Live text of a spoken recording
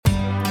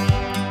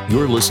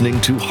You're listening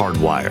to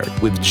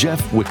Hardwired with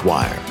Jeff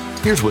Wickwire.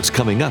 Here's what's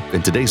coming up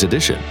in today's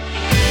edition.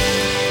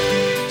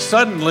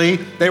 Suddenly,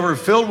 they were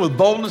filled with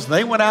boldness.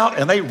 They went out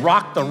and they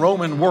rocked the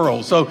Roman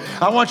world. So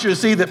I want you to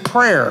see that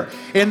prayer,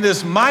 in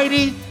this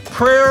mighty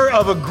prayer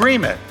of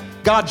agreement,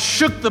 God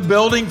shook the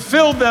building,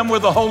 filled them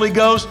with the Holy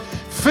Ghost,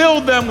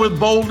 filled them with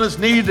boldness,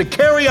 needed to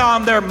carry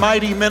on their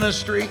mighty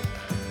ministry.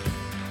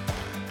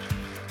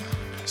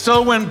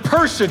 So when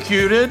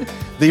persecuted,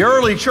 the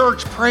early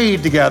church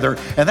prayed together,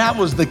 and that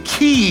was the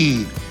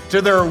key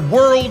to their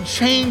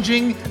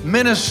world-changing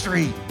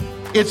ministry.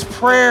 It's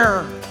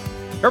prayer.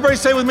 Everybody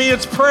say with me,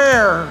 it's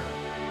prayer.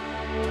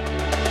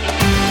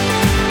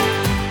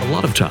 A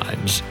lot of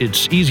times,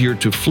 it's easier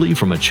to flee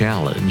from a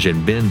challenge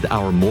and bend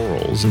our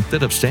morals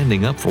instead of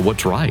standing up for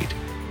what's right.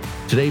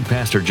 Today,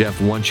 Pastor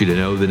Jeff wants you to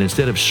know that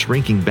instead of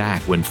shrinking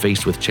back when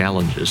faced with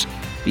challenges,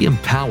 be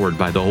empowered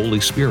by the Holy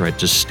Spirit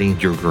to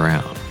stand your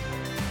ground.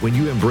 When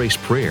you embrace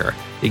prayer,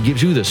 it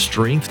gives you the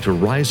strength to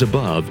rise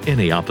above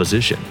any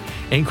opposition,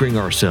 anchoring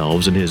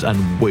ourselves in His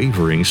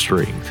unwavering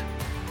strength.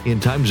 In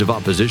times of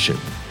opposition,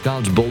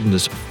 God's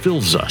boldness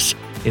fills us,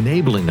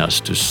 enabling us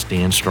to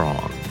stand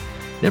strong.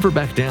 Never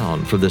back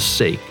down for the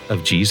sake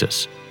of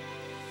Jesus.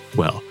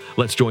 Well,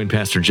 let's join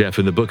Pastor Jeff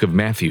in the book of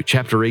Matthew,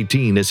 chapter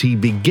 18, as he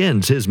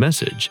begins his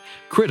message,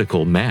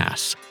 Critical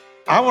Mass.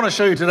 I want to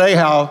show you today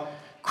how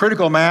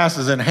critical mass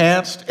is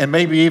enhanced and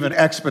maybe even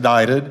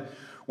expedited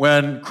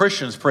when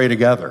Christians pray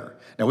together.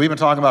 Now, we've been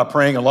talking about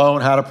praying alone,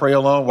 how to pray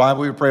alone, why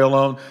we pray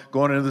alone,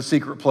 going into the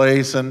secret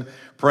place and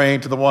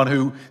praying to the one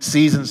who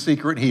sees in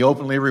secret, He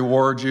openly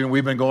rewards you. And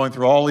we've been going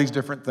through all these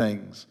different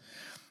things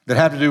that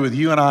have to do with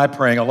you and I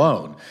praying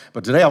alone.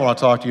 But today I want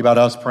to talk to you about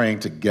us praying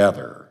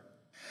together,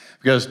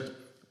 because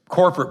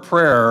corporate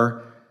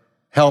prayer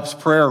helps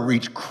prayer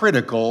reach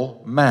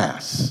critical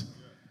mass.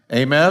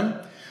 Amen?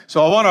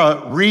 So I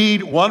want to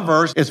read one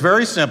verse. It's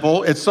very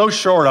simple. It's so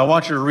short, I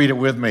want you to read it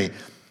with me.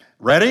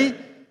 Ready?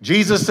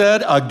 Jesus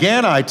said,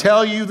 "Again, I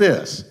tell you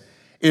this,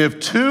 if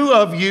two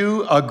of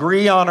you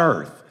agree on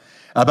earth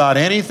about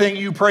anything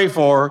you pray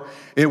for,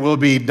 it will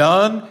be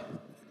done."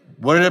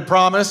 What did it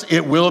promise?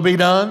 It will be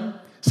done.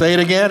 Say it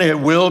again. It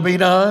will be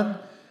done.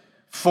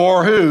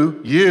 For who?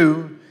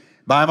 You,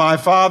 by my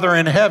Father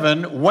in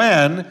heaven,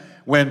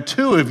 when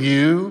two of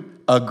you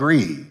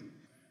agree.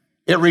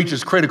 It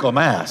reaches critical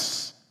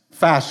mass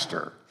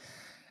faster.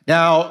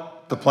 Now,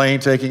 the plane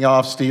taking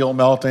off, steel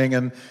melting,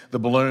 and the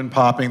balloon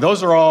popping,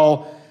 those are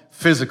all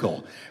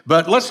physical.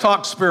 But let's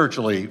talk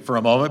spiritually for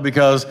a moment,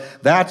 because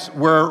that's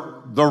where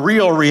the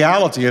real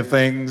reality of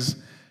things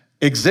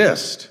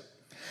exist.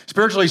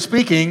 Spiritually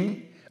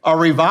speaking, a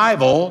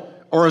revival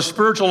or a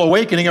spiritual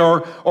awakening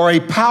or a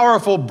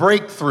powerful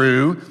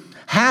breakthrough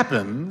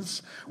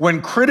happens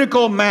when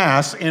critical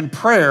mass in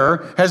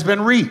prayer has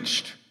been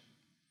reached.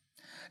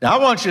 Now, I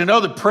want you to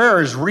know that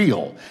prayer is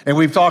real. And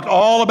we've talked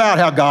all about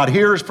how God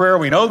hears prayer.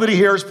 We know that He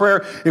hears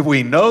prayer. If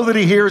we know that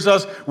He hears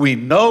us, we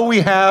know we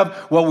have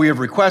what we have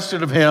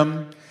requested of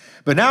Him.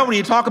 But now when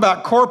you talk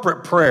about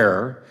corporate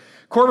prayer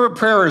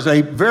is a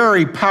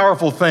very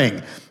powerful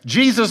thing.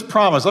 Jesus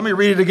promised, let me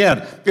read it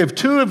again. If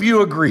two of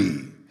you agree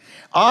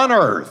on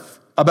earth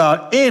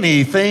about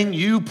anything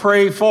you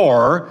pray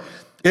for,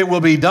 it will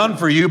be done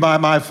for you by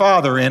my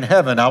Father in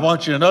heaven. I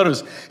want you to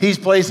notice He's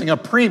placing a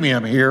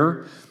premium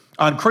here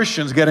on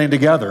Christians getting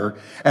together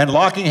and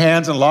locking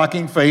hands and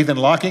locking faith and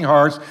locking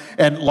hearts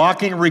and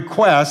locking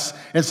requests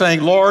and saying,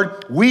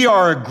 Lord, we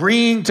are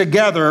agreeing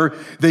together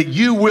that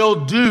you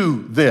will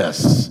do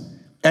this.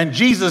 And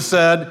Jesus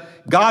said,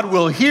 God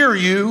will hear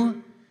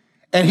you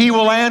and He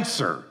will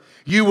answer.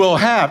 You will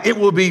have. It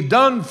will be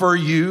done for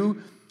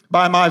you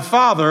by my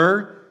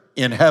Father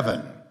in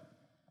heaven.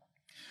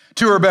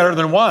 Two are better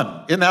than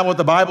one. Isn't that what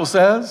the Bible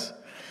says?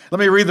 Let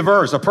me read the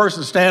verse. A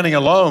person standing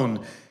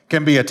alone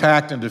can be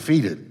attacked and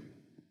defeated,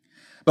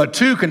 but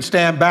two can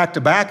stand back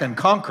to back and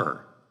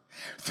conquer.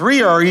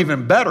 Three are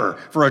even better,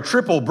 for a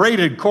triple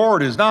braided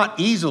cord is not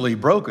easily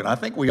broken. I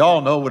think we all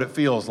know what it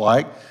feels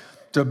like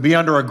to be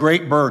under a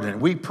great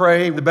burden. We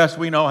pray the best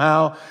we know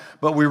how,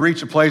 but we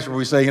reach a place where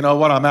we say, you know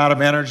what, I'm out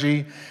of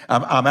energy.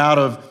 I'm out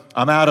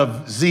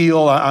of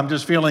zeal. I'm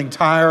just feeling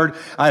tired.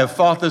 I have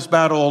fought this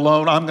battle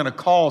alone. I'm going to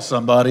call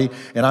somebody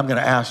and I'm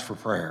going to ask for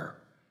prayer.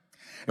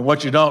 And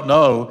what you don't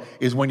know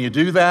is when you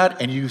do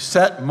that and you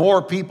set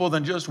more people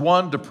than just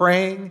one to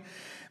praying,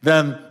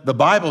 then the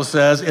Bible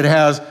says it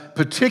has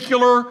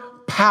particular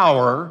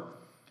power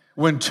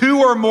when two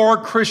or more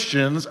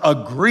Christians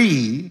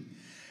agree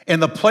in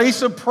the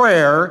place of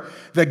prayer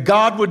that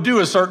God would do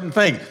a certain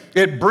thing.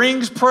 It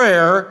brings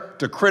prayer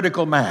to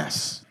critical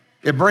mass.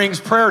 It brings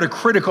prayer to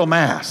critical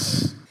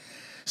mass.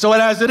 So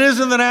as it is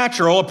in the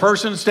natural, a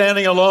person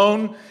standing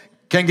alone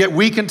can get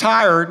weak and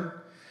tired,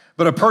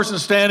 but a person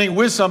standing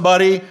with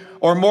somebody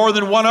or more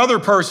than one other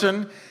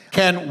person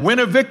can win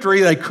a victory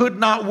they could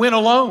not win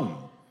alone.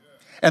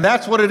 And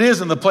that's what it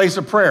is in the place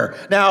of prayer.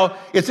 Now,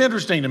 it's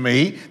interesting to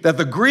me that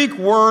the Greek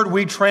word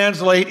we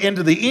translate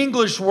into the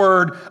English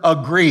word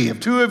agree, if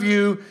two of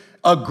you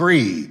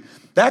agree,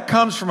 that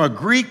comes from a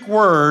Greek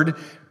word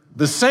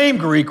The same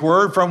Greek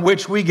word from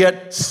which we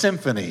get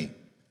symphony.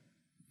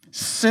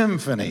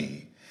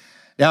 Symphony.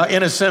 Now,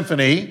 in a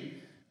symphony,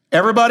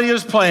 everybody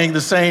is playing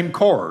the same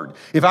chord.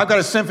 If I've got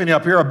a symphony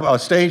up here, a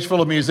stage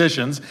full of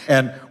musicians,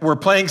 and we're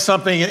playing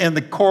something in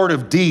the chord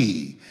of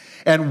D,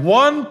 and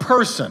one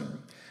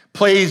person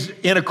plays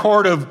in a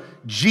chord of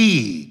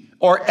G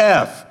or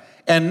F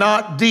and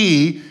not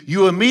D,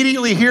 you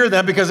immediately hear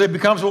them because it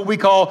becomes what we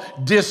call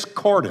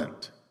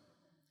discordant.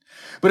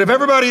 But if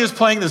everybody is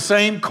playing the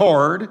same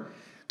chord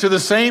to the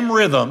same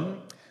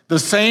rhythm, the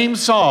same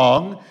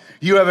song,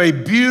 you have a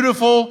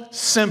beautiful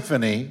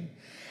symphony.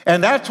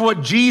 And that's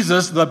what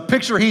Jesus, the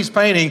picture he's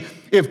painting,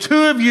 if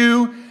two of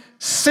you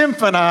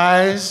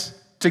symphonize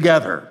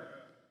together,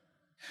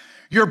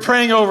 you're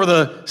praying over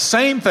the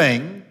same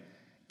thing,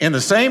 in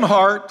the same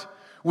heart,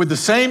 with the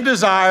same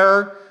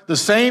desire, the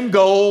same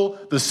goal,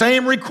 the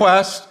same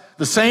request,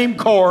 the same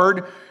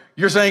chord.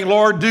 You're saying,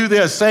 Lord, do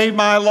this, save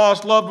my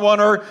lost loved one,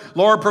 or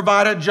Lord,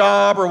 provide a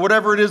job, or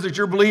whatever it is that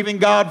you're believing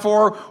God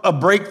for, a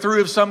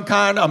breakthrough of some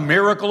kind, a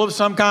miracle of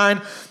some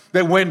kind.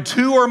 That when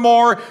two or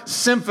more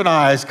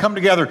symphonize, come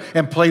together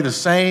and play the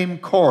same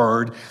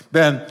chord,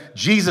 then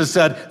Jesus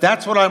said,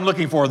 that's what I'm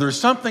looking for. There's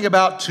something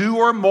about two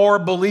or more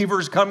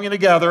believers coming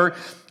together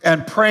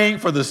and praying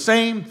for the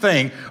same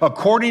thing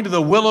according to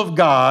the will of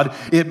God.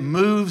 It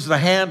moves the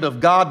hand of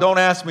God. Don't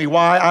ask me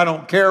why. I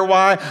don't care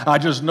why. I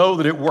just know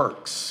that it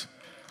works.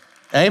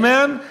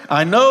 Amen?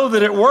 I know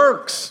that it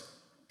works.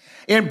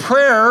 In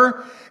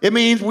prayer, it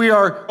means we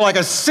are like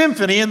a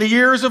symphony in the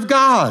ears of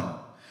God.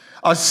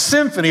 A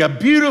symphony, a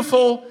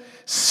beautiful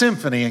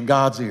symphony in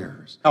God's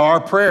ears. Now,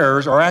 our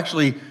prayers are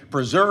actually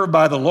preserved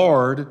by the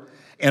Lord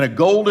in a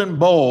golden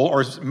bowl,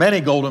 or many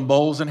golden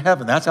bowls in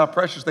heaven. That's how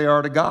precious they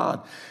are to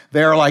God.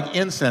 They are like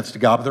incense to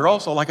God, but they're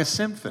also like a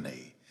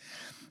symphony.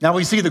 Now,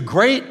 we see the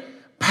great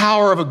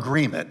power of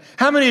agreement.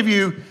 How many of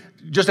you,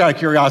 just out of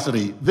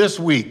curiosity, this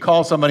week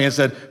called somebody and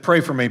said,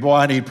 pray for me. Boy,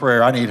 I need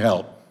prayer. I need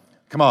help.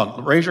 Come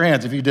on, raise your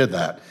hands if you did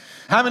that.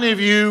 How many of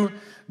you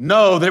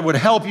know that it would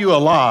help you a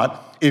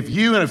lot if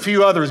you and a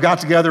few others got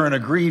together and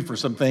agreed for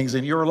some things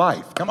in your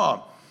life? Come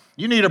on.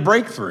 You need a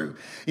breakthrough.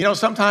 You know,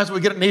 sometimes we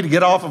need to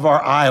get off of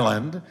our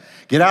island,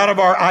 get out of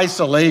our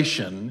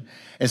isolation,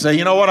 and say,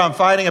 you know what, I'm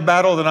fighting a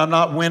battle that I'm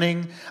not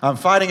winning. I'm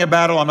fighting a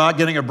battle, I'm not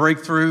getting a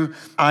breakthrough.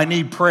 I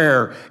need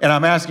prayer, and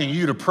I'm asking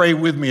you to pray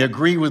with me,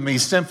 agree with me,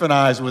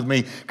 symphonize with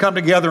me, come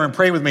together and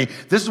pray with me.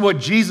 This is what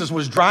Jesus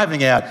was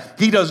driving at.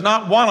 He does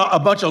not want a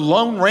bunch of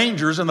lone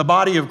rangers in the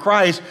body of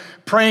Christ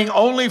praying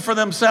only for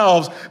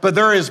themselves, but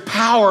there is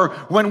power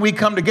when we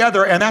come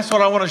together, and that's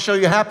what I want to show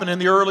you happen in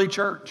the early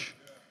church.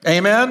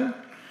 Amen?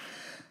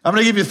 I'm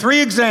going to give you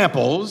 3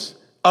 examples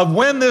of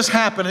when this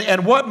happened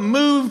and what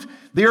moved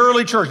the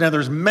early church. Now,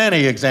 there's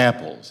many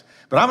examples,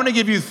 but I'm going to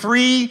give you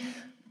 3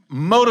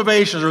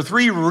 motivations or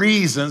 3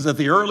 reasons that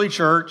the early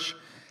church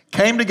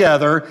came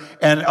together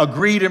and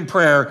agreed in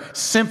prayer,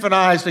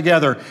 symphonized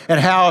together, and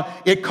how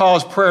it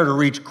caused prayer to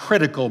reach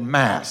critical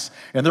mass.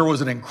 And there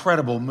was an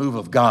incredible move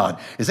of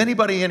God. Does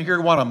anybody in here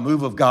want a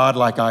move of God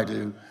like I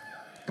do?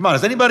 Come on,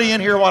 does anybody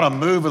in here want a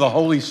move of the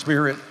Holy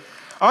Spirit?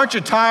 Aren't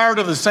you tired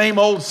of the same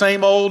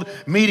old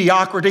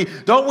mediocrity?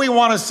 Don't we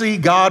want to see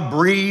God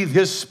breathe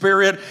His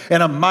Spirit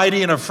in a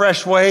mighty and a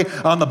fresh way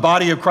on the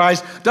body of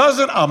Christ?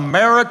 Doesn't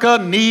America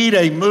need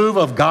a move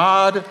of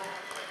God?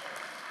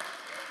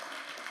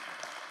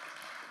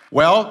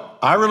 Well,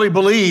 I really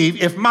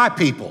believe if my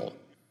people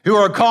who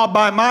are called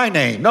by my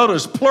name,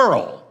 notice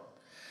plural,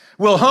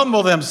 will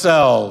humble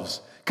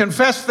themselves,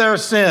 confess their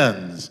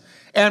sins,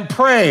 and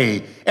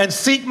pray and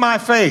seek my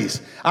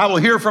face, I will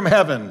hear from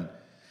heaven,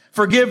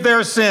 forgive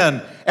their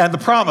sin, and the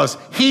promise,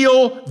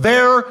 heal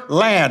their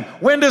land.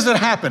 When does it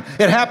happen?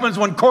 It happens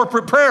when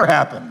corporate prayer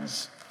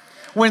happens,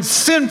 when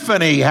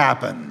symphony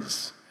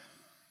happens.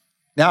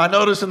 Now, I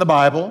notice in the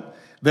Bible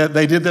that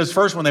they did this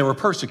first when they were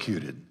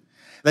persecuted.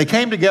 They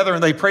came together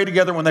and they prayed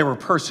together when they were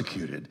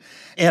persecuted.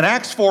 In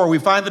Acts 4, we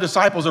find the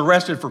disciples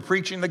arrested for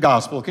preaching the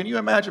gospel. Can you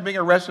imagine being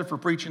arrested for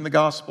preaching the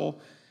gospel?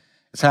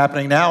 It's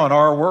happening now in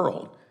our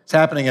world. It's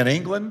happening in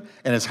England,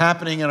 and it's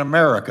happening in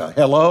America.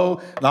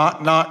 Hello,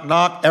 knock, knock,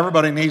 knock.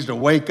 Everybody needs to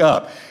wake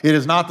up. It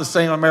is not the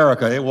same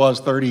America it was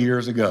 30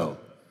 years ago.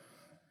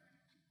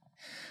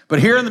 But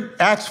here in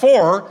Acts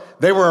 4,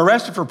 they were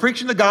arrested for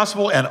preaching the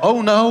gospel and,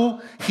 oh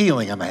no,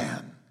 healing a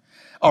man.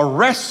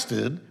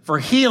 Arrested for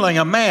healing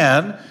a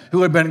man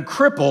who had been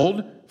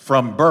crippled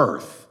from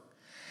birth.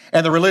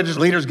 And the religious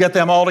leaders get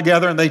them all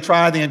together and they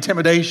try the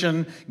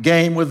intimidation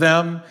game with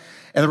them.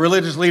 And the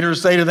religious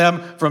leaders say to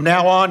them, from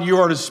now on, you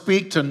are to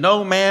speak to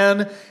no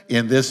man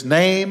in this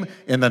name,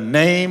 in the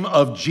name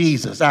of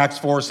Jesus. Acts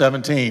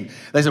 4:17.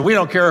 They said, we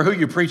don't care who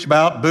you preach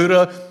about,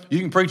 Buddha. You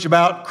can preach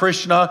about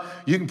Krishna.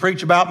 You can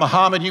preach about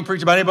Muhammad. You can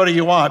preach about anybody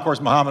you want. Of course,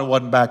 Muhammad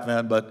wasn't back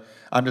then, but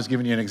I'm just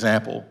giving you an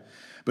example.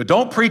 But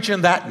don't preach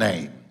in that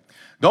name.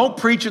 Don't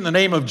preach in the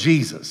name of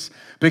Jesus,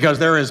 because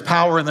there is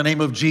power in the name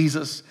of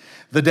Jesus.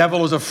 The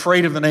devil is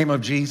afraid of the name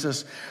of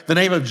Jesus. The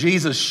name of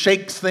Jesus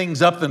shakes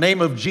things up. The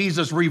name of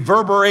Jesus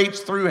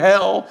reverberates through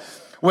hell.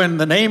 When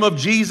the name of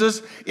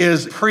Jesus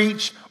is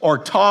preached or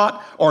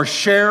taught or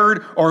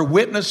shared or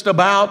witnessed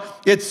about,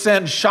 it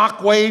sends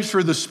shockwaves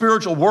through the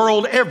spiritual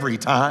world every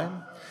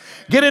time.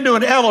 Get into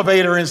an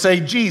elevator and say,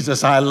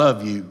 Jesus, I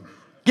love you.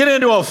 Get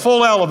into a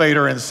full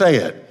elevator and say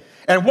it.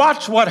 And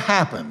watch what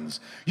happens.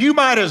 You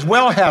might as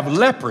well have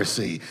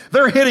leprosy.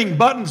 They're hitting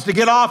buttons to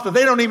get off that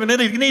they don't even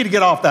need to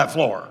get off that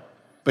floor.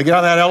 But get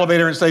on that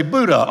elevator and say,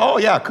 Buddha, oh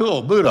yeah,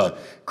 cool, Buddha.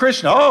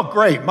 Krishna, oh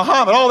great.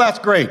 Muhammad, oh that's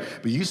great.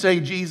 But you say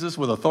Jesus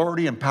with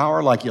authority and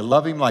power like you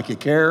love him, like you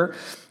care,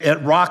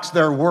 it rocks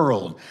their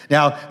world.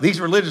 Now, these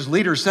religious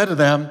leaders said to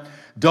them,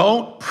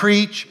 don't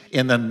preach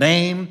in the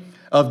name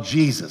of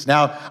Jesus.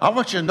 Now, I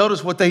want you to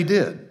notice what they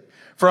did.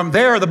 From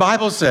there, the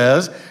Bible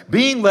says,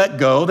 being let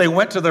go, they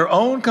went to their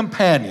own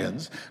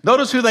companions.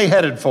 Notice who they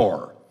headed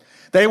for.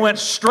 They went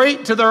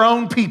straight to their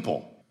own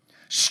people,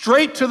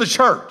 straight to the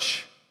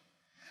church,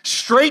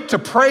 straight to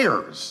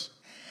prayers.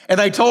 And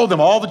they told them,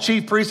 all the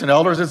chief priests and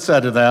elders had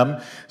said to them.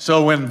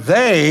 So when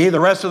they, the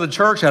rest of the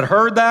church, had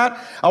heard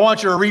that, I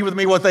want you to read with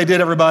me what they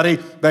did, everybody.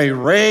 They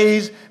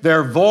raised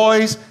their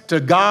voice to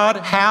God.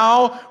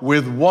 How?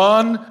 With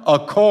one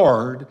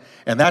accord.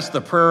 And that's the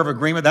prayer of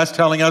agreement. That's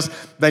telling us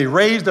they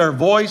raised their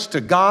voice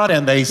to God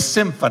and they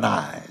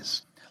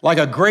symphonized like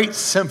a great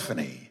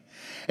symphony.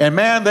 And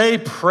man, they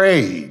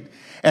prayed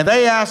and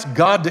they asked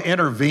God to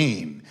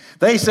intervene.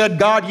 They said,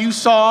 God, you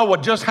saw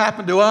what just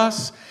happened to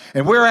us,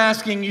 and we're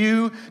asking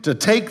you to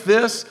take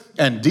this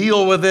and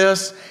deal with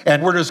this,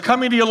 and we're just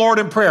coming to you, Lord,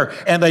 in prayer.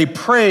 And they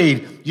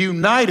prayed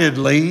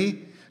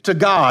unitedly to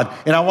God.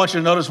 And I want you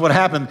to notice what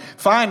happened.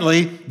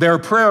 Finally, their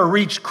prayer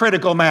reached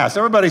critical mass.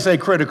 Everybody say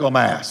critical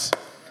mass.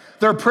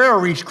 Their prayer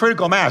reached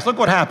critical mass. Look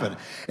what happened.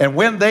 And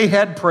when they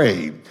had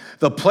prayed,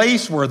 the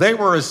place where they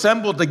were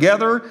assembled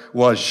together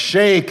was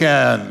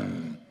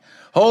shaken.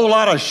 Whole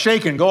lot of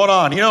shaking going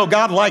on. You know,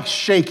 God likes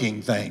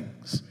shaking things.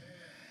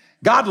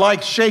 God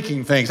likes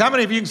shaking things. How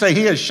many of you can say,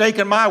 he has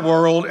shaken my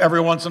world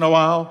every once in a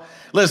while?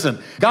 Listen,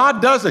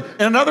 God does it.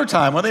 And another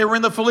time when they were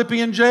in the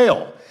Philippian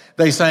jail,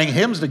 they sang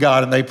hymns to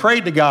God and they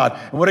prayed to God.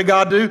 And what did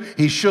God do?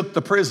 He shook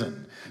the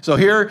prison. So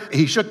here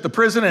he shook the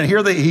prison, and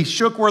here he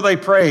shook where they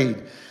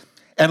prayed.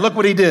 And look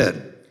what he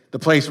did. The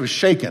place was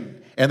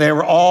shaken, and they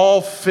were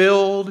all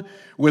filled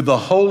with the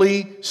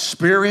Holy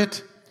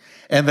Spirit,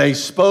 and they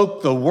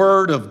spoke the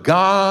word of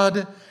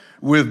God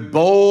with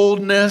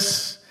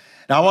boldness.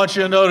 Now I want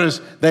you to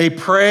notice they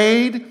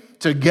prayed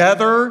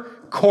together,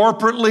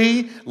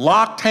 corporately,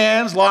 locked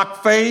hands,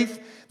 locked faith.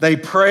 They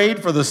prayed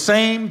for the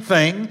same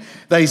thing.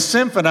 They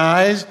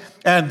symphonized,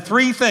 and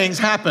three things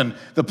happened.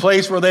 The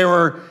place where they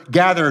were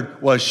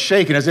gathered was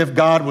shaken, as if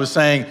God was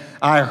saying,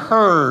 I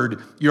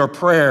heard your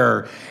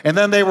prayer. And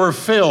then they were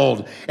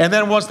filled. And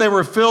then once they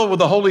were filled with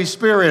the Holy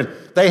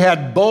Spirit, they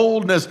had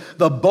boldness,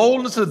 the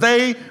boldness that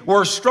they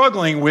were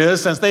struggling with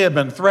since they had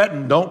been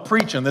threatened, don't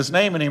preach in this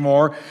name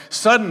anymore.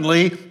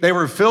 Suddenly, they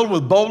were filled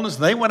with boldness.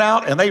 They went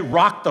out and they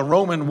rocked the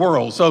Roman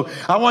world. So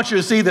I want you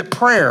to see that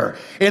prayer,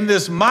 in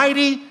this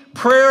mighty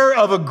prayer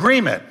of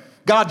agreement,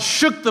 God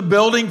shook the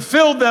building,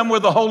 filled them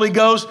with the Holy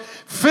Ghost,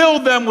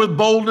 filled them with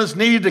boldness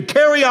needed to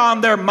carry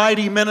on their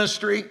mighty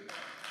ministry.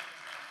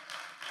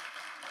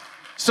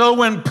 So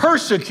when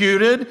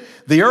persecuted,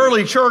 the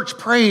early church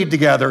prayed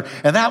together,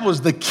 and that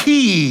was the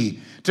key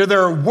to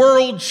their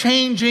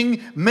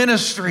world-changing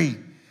ministry.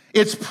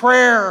 It's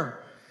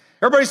prayer.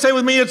 Everybody say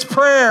with me, it's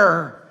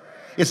prayer.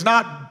 It's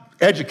not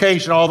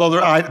education, although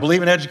I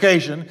believe in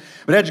education,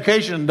 but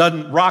education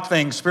doesn't rock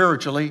things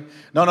spiritually.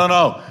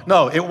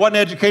 No, it wasn't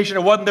education.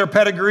 It wasn't their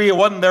pedigree. It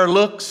wasn't their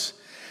looks.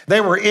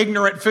 They were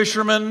ignorant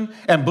fishermen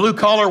and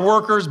blue-collar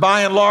workers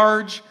by and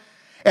large,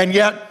 and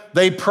yet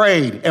they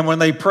prayed, and when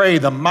they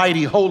prayed, the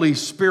mighty Holy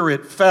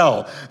Spirit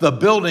fell. The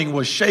building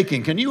was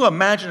shaking. Can you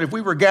imagine if we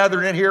were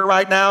gathered in here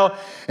right now,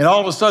 and all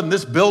of a sudden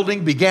this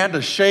building began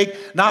to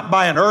shake, not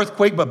by an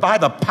earthquake, but by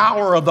the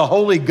power of the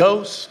Holy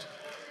Ghost?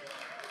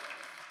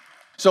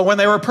 So when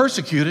they were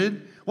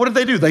persecuted, what did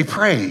they do? They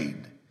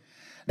prayed.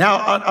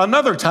 Now,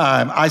 another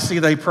time I see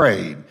they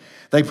prayed.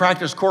 They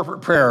practiced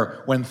corporate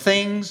prayer when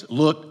things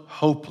looked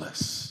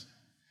hopeless.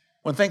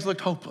 When things looked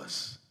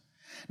hopeless.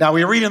 Now,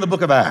 we read in the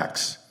book of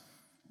Acts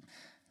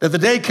that the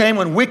day came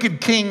when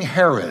wicked King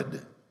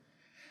Herod,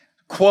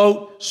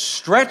 quote,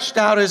 stretched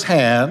out his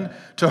hand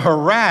to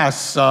harass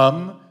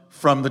some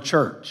from the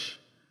church.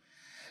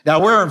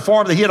 Now, we're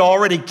informed that he had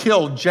already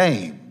killed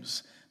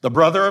James, the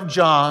brother of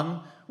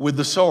John, with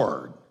the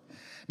sword.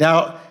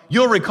 Now,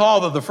 you'll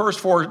recall that the first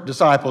four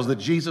disciples that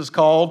Jesus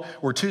called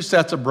were two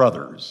sets of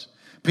brothers.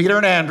 Peter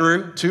and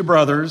Andrew, two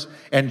brothers,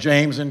 and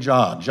James and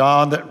John.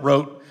 John that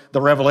wrote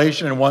the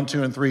Revelation in 1,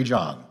 2, and 3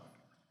 John.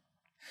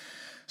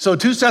 So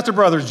two sets of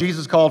brothers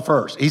Jesus called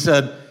first. He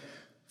said,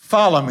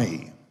 follow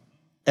me,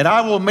 and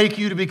I will make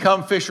you to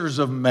become fishers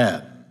of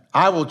men.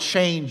 I will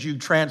change you,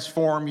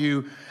 transform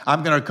you.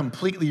 I'm going to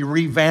completely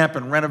revamp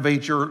and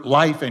renovate your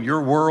life and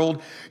your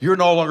world. You're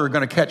no longer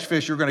going to catch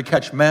fish. You're going to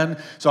catch men.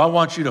 So I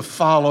want you to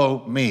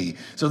follow me.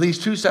 So these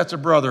two sets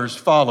of brothers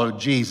followed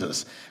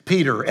Jesus,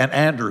 Peter and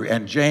Andrew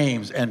and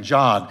James and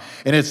John.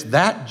 And it's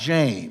that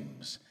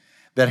James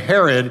that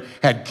Herod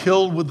had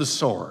killed with the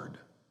sword.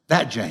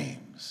 That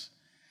James.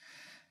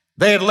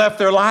 They had left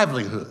their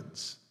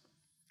livelihoods.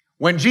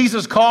 When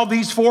Jesus called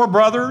these four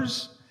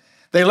brothers,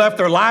 they left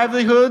their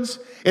livelihoods.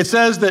 It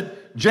says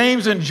that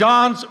James and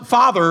John's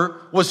father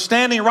was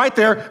standing right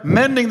there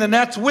mending the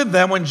nets with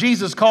them when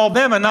Jesus called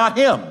them and not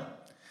him.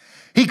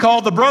 He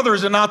called the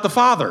brothers and not the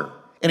father.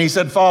 And he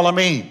said, "Follow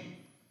me."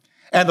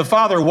 And the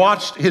father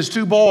watched his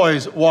two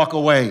boys walk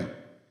away.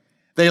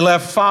 They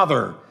left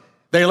father.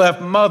 They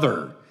left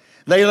mother.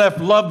 They left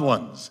loved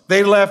ones.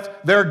 They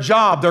left their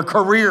job, their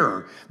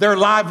career, their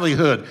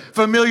livelihood,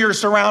 familiar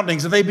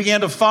surroundings, and they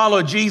began to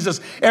follow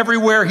Jesus.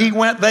 Everywhere he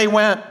went, they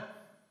went.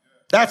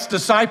 That's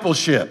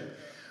discipleship.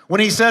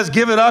 When he says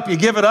give it up, you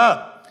give it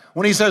up.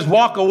 When he says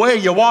walk away,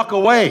 you walk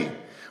away.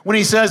 When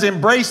he says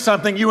embrace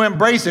something, you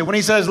embrace it. When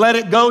he says let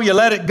it go, you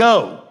let it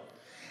go.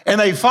 And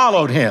they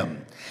followed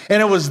him.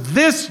 And it was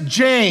this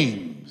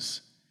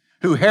James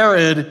who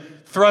Herod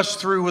thrust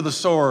through with a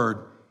sword,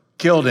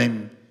 killed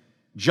him.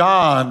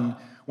 John,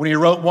 when he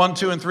wrote 1,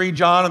 2, and 3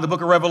 John in the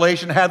book of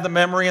Revelation, had the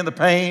memory and the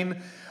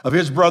pain of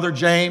his brother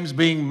James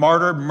being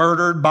martyred,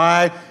 murdered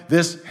by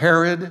this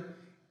Herod,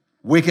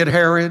 wicked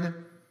Herod.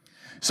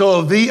 So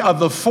of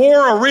the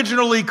four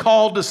originally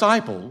called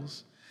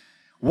disciples,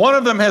 one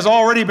of them has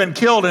already been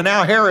killed, and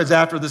now Herod's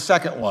after the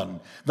second one,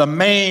 the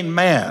main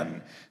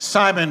man,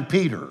 Simon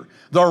Peter,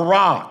 the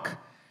rock,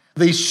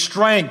 the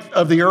strength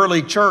of the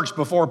early church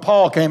before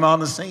Paul came on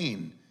the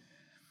scene.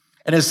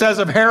 And it says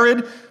of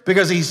Herod,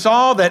 because he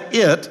saw that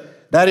it,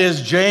 that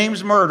is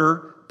James'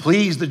 murder,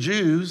 pleased the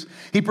Jews,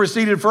 he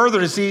proceeded further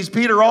to seize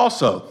Peter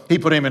also. He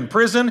put him in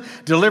prison,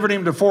 delivered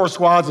him to 4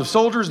 squads of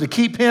soldiers to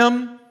keep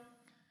him.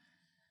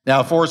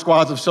 Now, 4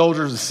 squads of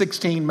soldiers is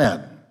 16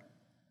 men.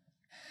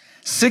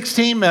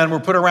 16 men were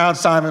put around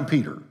Simon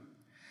Peter.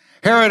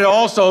 Herod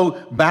also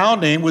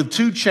bound him with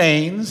 2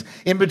 chains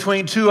in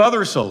between 2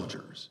 other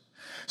soldiers.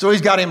 So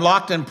he's got him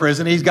locked in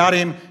prison. He's got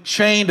him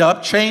chained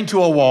up, chained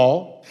to a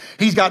wall.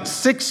 He's got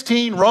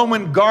 16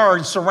 Roman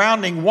guards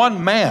surrounding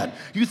one man.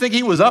 You think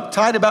he was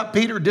uptight about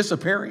Peter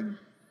disappearing?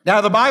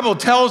 Now, the Bible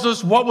tells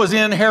us what was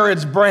in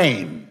Herod's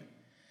brain.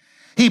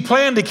 He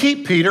planned to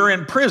keep Peter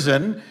in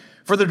prison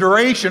for the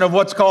duration of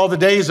what's called the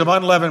days of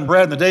unleavened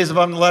bread. And the days of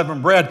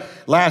unleavened bread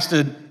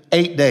lasted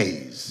 8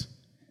 days.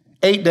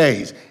 8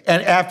 days.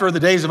 And after the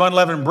days of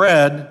unleavened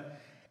bread,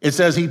 it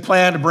says he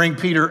planned to bring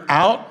Peter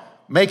out,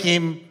 make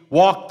him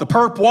walk the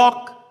perp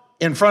walk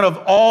in front of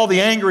all the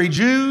angry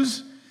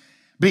Jews,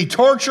 be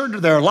tortured to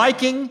their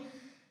liking.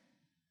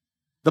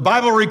 The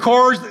Bible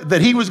records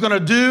that he was going to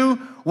do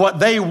what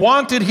they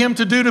wanted him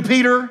to do to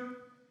Peter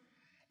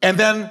and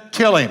then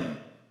kill him.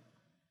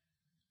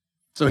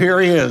 So here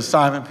he is,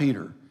 Simon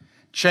Peter,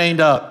 chained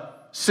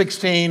up,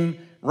 16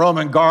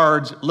 Roman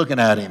guards looking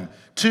at him,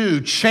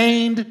 2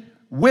 chained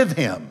with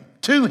him,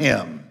 to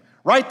him,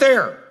 right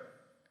there.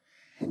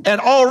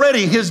 And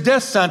already his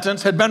death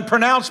sentence had been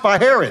pronounced by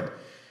Herod.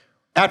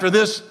 After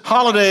this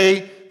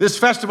holiday, this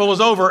festival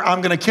is over,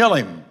 I'm going to kill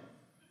him.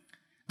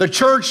 The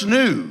church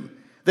knew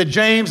that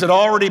James had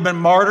already been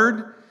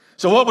martyred,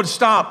 so what would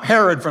stop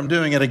Herod from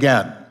doing it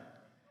again?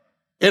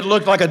 It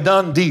looked like a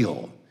done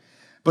deal.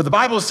 But the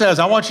Bible says,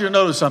 I want you to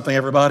notice something,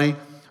 everybody.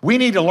 We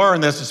need to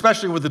learn this,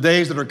 especially with the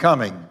days that are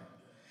coming.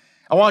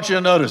 I want you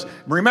to notice,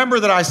 remember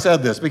that I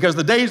said this, because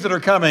the days that are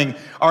coming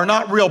are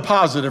not real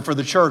positive for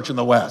the church in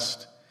the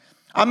West.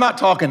 I'm not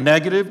talking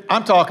negative,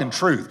 I'm talking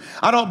truth.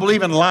 I don't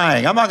believe in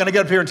lying. I'm not going to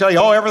get up here and tell you,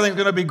 oh, everything's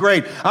going to be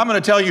great. I'm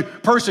going to tell you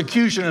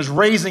persecution is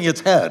raising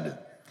its head.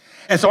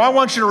 And so I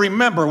want you to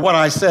remember what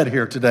I said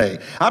here today.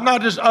 I'm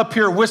not just up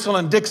here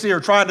whistling Dixie or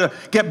trying to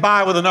get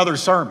by with another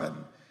sermon.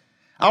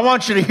 I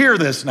want you to hear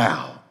this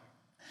now.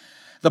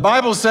 The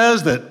Bible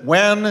says that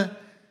when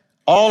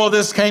all of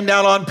this came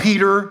down on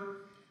Peter,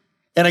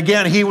 and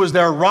again, he was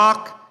their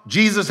rock.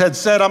 Jesus had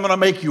said, I'm going to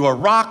make you a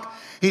rock.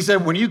 He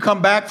said, when you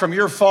come back from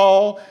your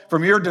fall,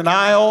 from your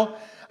denial,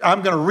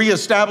 I'm going to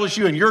reestablish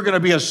you and you're going to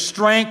be a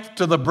strength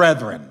to the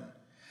brethren.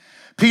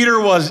 Peter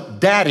was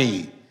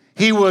daddy.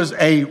 He was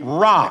a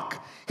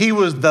rock. He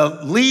was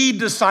the lead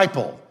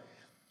disciple.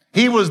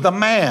 He was the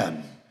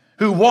man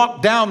who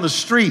walked down the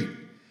street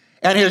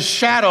and his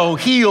shadow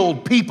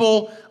healed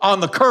people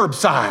on the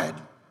curbside.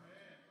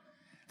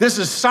 This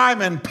is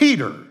Simon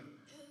Peter,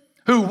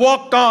 who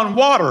walked on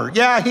water.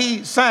 Yeah,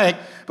 he sank,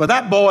 but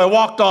that boy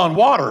walked on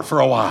water for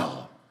a while.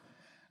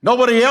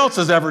 Nobody else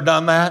has ever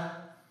done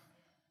that.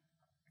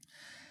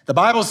 The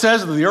Bible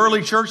says that the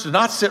early church did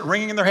not sit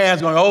wringing in their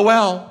hands going, oh,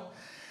 well.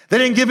 They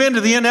didn't give in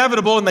to the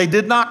inevitable and they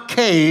did not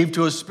cave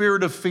to a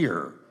spirit of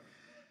fear.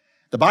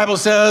 The Bible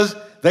says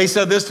they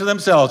said this to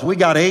themselves, we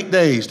got 8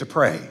 days to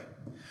pray.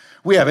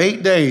 We have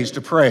 8 days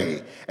to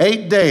pray.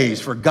 8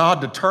 days for God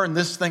to turn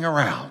this thing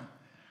around.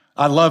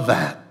 I love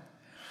that.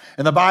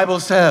 And the Bible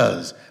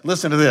says,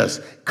 listen to this,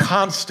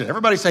 constant.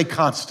 Everybody say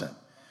constant.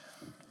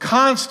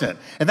 Constant.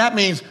 And that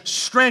means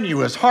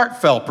strenuous,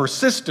 heartfelt,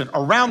 persistent,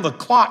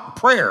 around-the-clock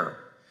prayer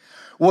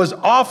was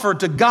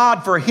offered to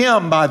God for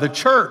him by the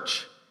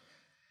church.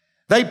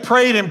 They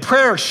prayed in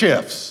prayer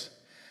shifts.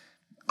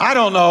 I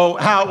don't know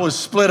how it was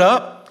split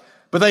up,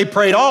 But they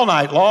prayed all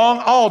night long,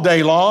 all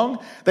day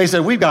long. They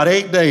said, we've got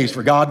 8 days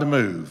for God to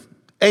move.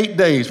 8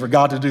 days for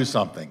God to do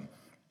something.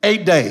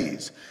 8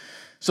 days.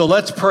 So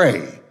let's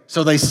pray.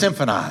 So they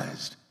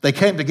symphonized. They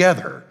came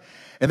together.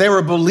 And they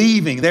were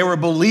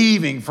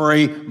believing for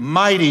a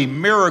mighty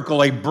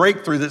miracle, a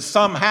breakthrough that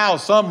somehow,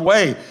 some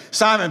way,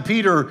 Simon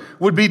Peter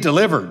would be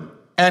delivered.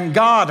 And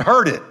God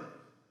heard it.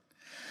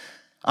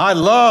 I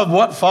love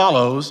what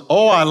follows.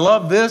 Oh, I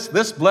love this.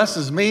 This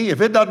blesses me.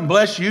 If it doesn't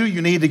bless you,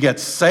 you need to get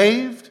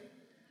saved.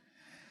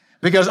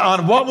 Because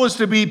on what was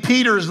to be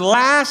Peter's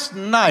last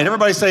night,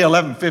 everybody say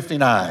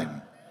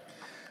 11:59.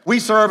 We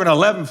serve an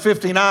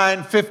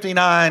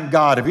 11:59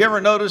 God. Have you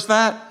ever noticed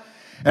that?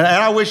 And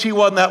I wish he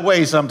wasn't that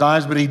way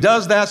sometimes, but he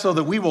does that so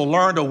that we will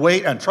learn to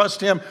wait and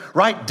trust him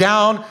right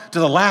down to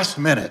the last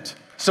minute.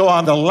 So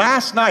on the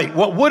last night,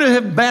 what would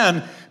have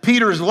been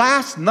Peter's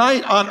last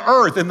night on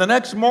earth, and the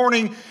next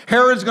morning,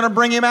 Herod's going to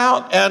bring him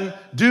out and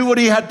do what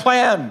he had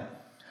planned.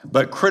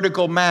 But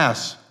critical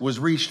mass was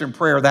reached in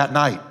prayer that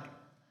night.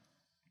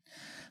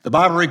 The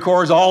Bible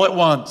records all at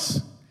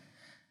once,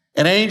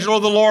 an angel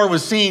of the Lord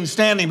was seen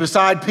standing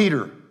beside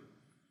Peter.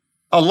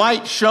 A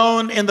light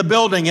shone in the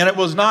building, and it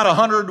was not a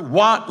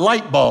 100-watt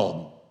light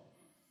bulb.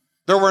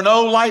 There were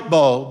no light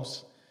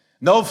bulbs,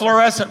 no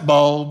fluorescent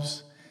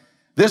bulbs.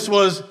 This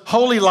was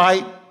holy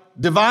light,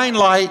 divine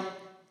light,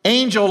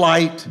 angel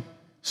light,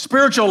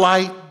 spiritual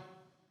light.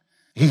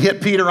 He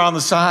hit Peter on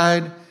the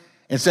side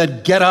and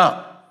said, get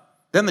up.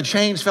 Then the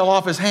chains fell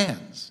off his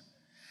hands.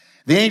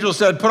 The angel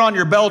said, put on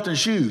your belt and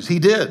shoes. He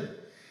did.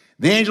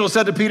 The angel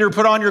said to Peter,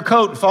 put on your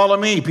coat and follow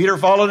me. Peter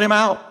followed him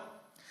out.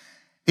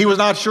 He was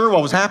not sure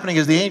what was happening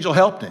as the angel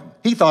helped him.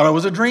 He thought it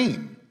was a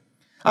dream.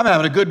 I'm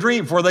having a good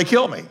dream before they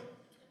kill me.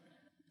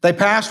 They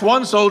passed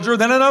one soldier,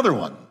 then another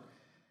one.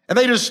 And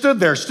they just stood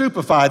there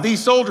stupefied.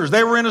 These soldiers,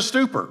 they were in a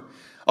stupor.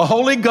 A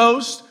Holy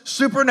Ghost,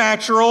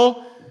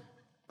 supernatural,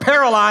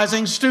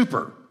 paralyzing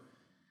stupor.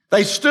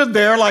 They stood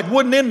there like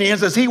wooden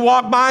Indians as he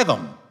walked by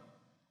them.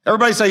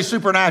 Everybody say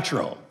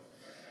supernatural.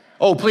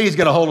 Oh, please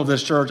get a hold of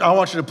this, church. I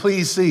want you to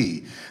please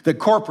see that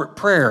corporate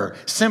prayer,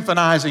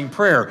 symphonizing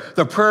prayer,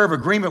 the prayer of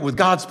agreement with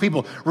God's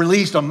people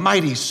released a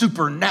mighty,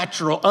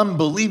 supernatural,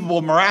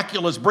 unbelievable,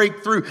 miraculous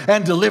breakthrough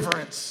and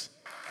deliverance.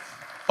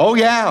 Oh,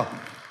 yeah.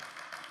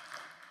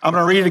 I'm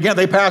going to read it again.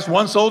 They passed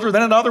one soldier,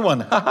 then another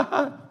one.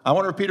 I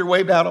wonder if Peter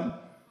waved at them.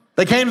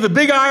 They came to the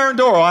big iron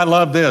door. Oh, I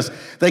love this.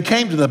 They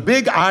came to the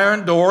big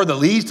iron door that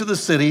leads to the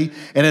city,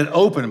 and it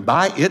opened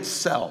by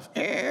itself.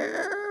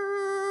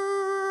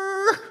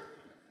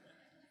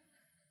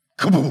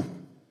 Kaboom.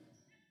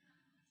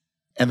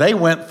 And they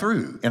went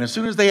through. And as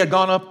soon as they had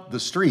gone up the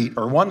street,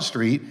 or one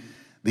street,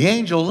 the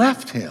angel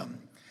left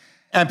him.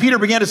 And Peter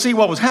began to see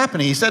what was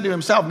happening. He said to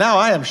himself, now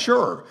I am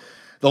sure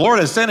the Lord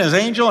has sent his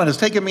angel and has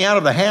taken me out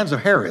of the hands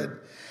of Herod.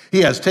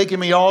 He has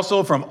taken me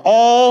also from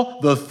all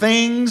the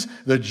things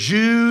the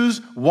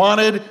Jews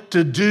wanted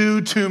to do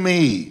to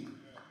me.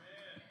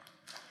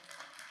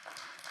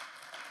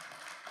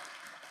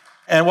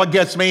 And what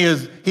gets me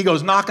is he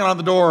goes knocking on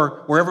the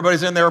door where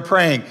everybody's in there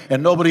praying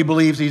and nobody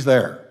believes he's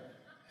there.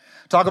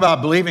 Talk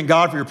about believing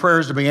God for your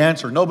prayers to be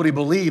answered. Nobody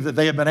believed that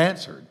they had been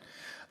answered.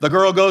 The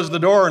girl goes to the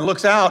door and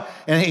looks out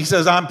and he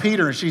says, I'm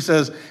Peter. And she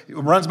says,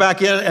 runs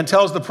back in and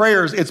tells the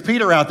prayers, it's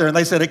Peter out there. And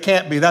they said, it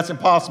can't be. That's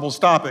impossible.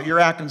 Stop it. You're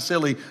acting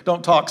silly.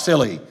 Don't talk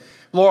silly.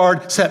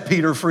 Lord, set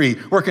Peter free.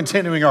 We're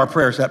continuing our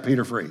prayer, set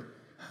Peter free.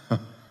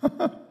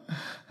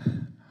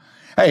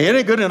 Hey, isn't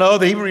it good to know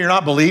that even when you're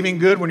not believing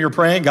good, when you're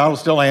praying, God will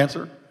still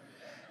answer?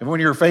 And when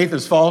your faith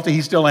is faulty,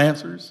 he still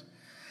answers.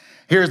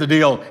 Here's the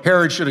deal.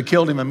 Herod should have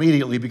killed him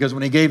immediately because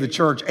when he gave the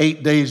church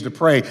 8 days to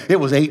pray, it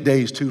was 8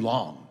 days too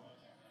long.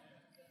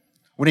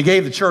 When he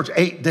gave the church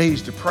 8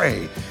 days to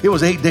pray, it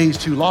was 8 days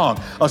too long.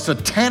 A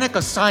satanic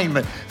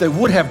assignment that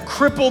would have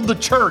crippled the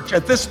church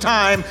at this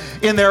time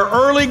in their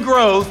early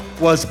growth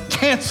was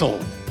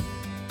canceled,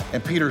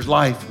 and Peter's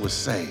life was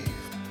saved.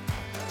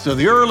 So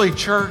the early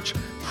church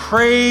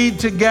prayed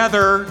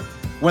together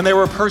when they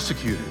were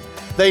persecuted.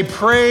 They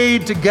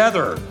prayed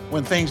together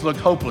when things looked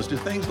hopeless. Do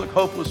things look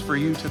hopeless for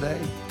you today?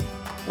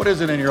 What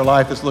is it in your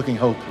life that's looking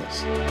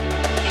hopeless?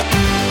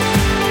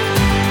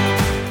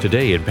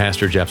 Today in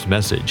Pastor Jeff's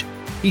message,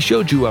 he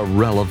showed you a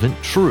relevant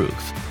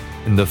truth.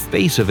 In the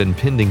face of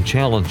impending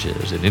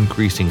challenges and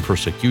increasing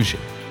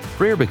persecution,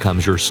 prayer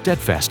becomes your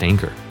steadfast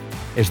anchor.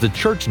 As the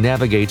church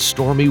navigates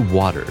stormy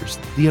waters,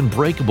 the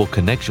unbreakable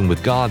connection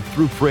with God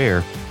through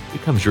prayer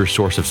becomes your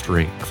source of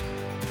strength.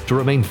 To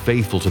remain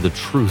faithful to the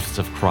truths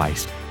of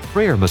Christ,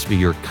 prayer must be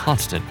your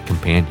constant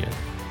companion.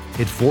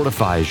 It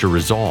fortifies your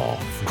resolve,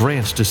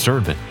 grants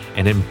discernment,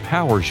 and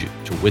empowers you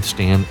to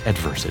withstand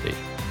adversity.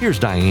 Here's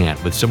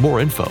Diane with some more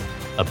info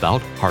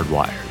about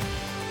Hardwired.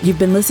 You've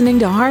been listening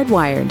to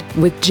Hardwired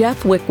with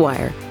Jeff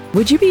Wickwire.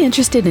 Would you be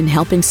interested in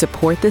helping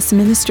support this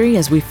ministry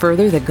as we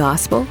further the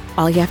gospel?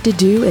 All you have to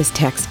do is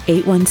text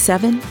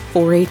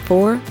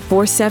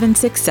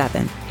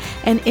 817-484-4767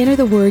 and enter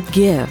the word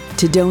GIVE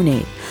to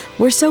donate.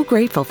 We're so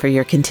grateful for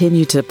your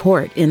continued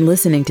support in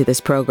listening to this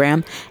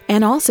program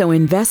and also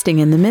investing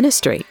in the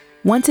ministry.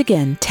 Once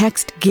again,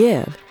 text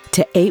GIVE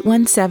to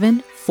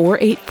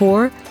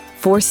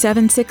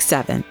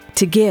 817-484-4767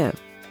 to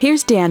give.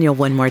 Here's Daniel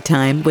one more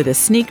time with a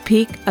sneak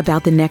peek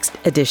about the next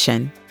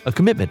edition. A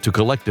commitment to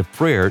collective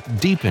prayer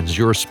deepens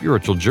your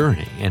spiritual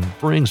journey and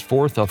brings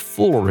forth a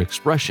fuller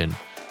expression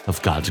of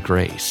God's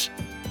grace.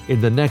 In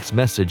the next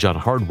message on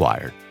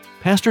Hardwired,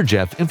 Pastor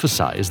Jeff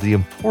emphasized the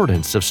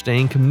importance of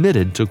staying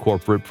committed to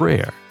corporate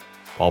prayer.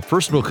 While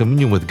personal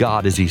communion with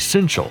God is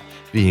essential,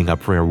 being a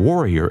prayer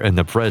warrior in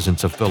the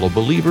presence of fellow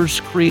believers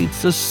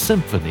creates a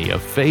symphony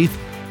of faith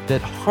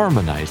that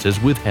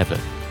harmonizes with heaven.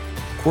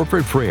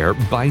 Corporate prayer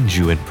binds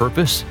you in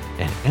purpose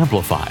and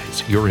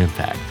amplifies your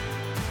impact.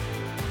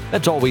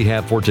 That's all we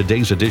have for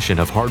today's edition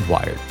of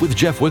Hardwired with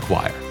Jeff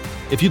Wickwire.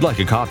 If you'd like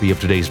a copy of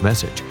today's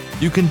message,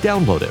 you can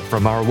download it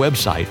from our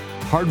website,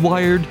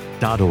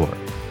 hardwired.org.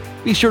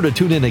 Be sure to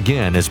tune in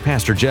again as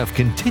Pastor Jeff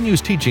continues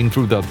teaching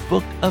through the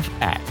book of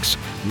Acts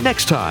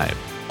next time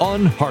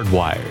on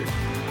Hardwired.